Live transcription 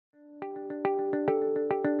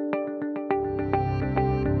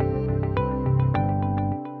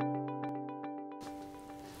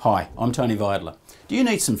Hi, I'm Tony Vidler. Do you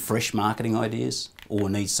need some fresh marketing ideas or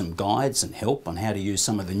need some guides and help on how to use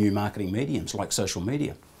some of the new marketing mediums like social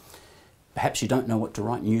media? Perhaps you don't know what to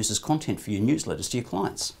write and use as content for your newsletters to your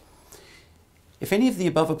clients. If any of the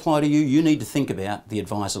above apply to you, you need to think about the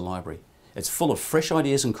Advisor Library. It's full of fresh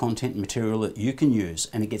ideas and content and material that you can use,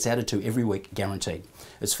 and it gets added to every week, guaranteed.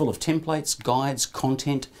 It's full of templates, guides,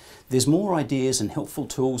 content. There's more ideas and helpful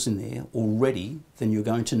tools in there already than you're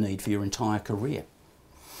going to need for your entire career.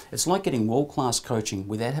 It's like getting world-class coaching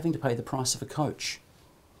without having to pay the price of a coach.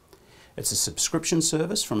 It's a subscription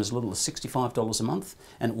service from as little as $65 a month,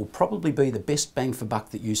 and it will probably be the best bang for buck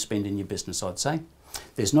that you spend in your business, I'd say.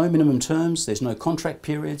 There's no minimum terms, there's no contract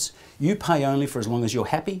periods. You pay only for as long as you're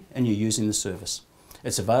happy and you're using the service.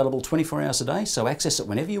 It's available 24 hours a day, so access it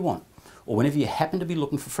whenever you want, or whenever you happen to be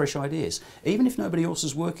looking for fresh ideas. Even if nobody else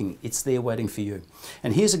is working, it's there waiting for you.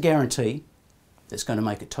 And here's a guarantee that's going to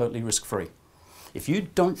make it totally risk-free. If you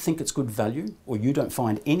don't think it's good value, or you don't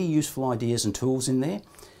find any useful ideas and tools in there,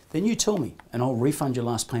 then you tell me and I'll refund your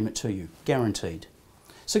last payment to you, guaranteed.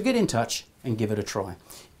 So get in touch and give it a try.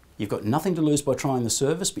 You've got nothing to lose by trying the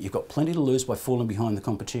service, but you've got plenty to lose by falling behind the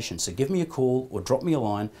competition. So give me a call or drop me a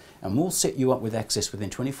line and we'll set you up with access within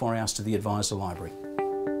 24 hours to the Advisor Library.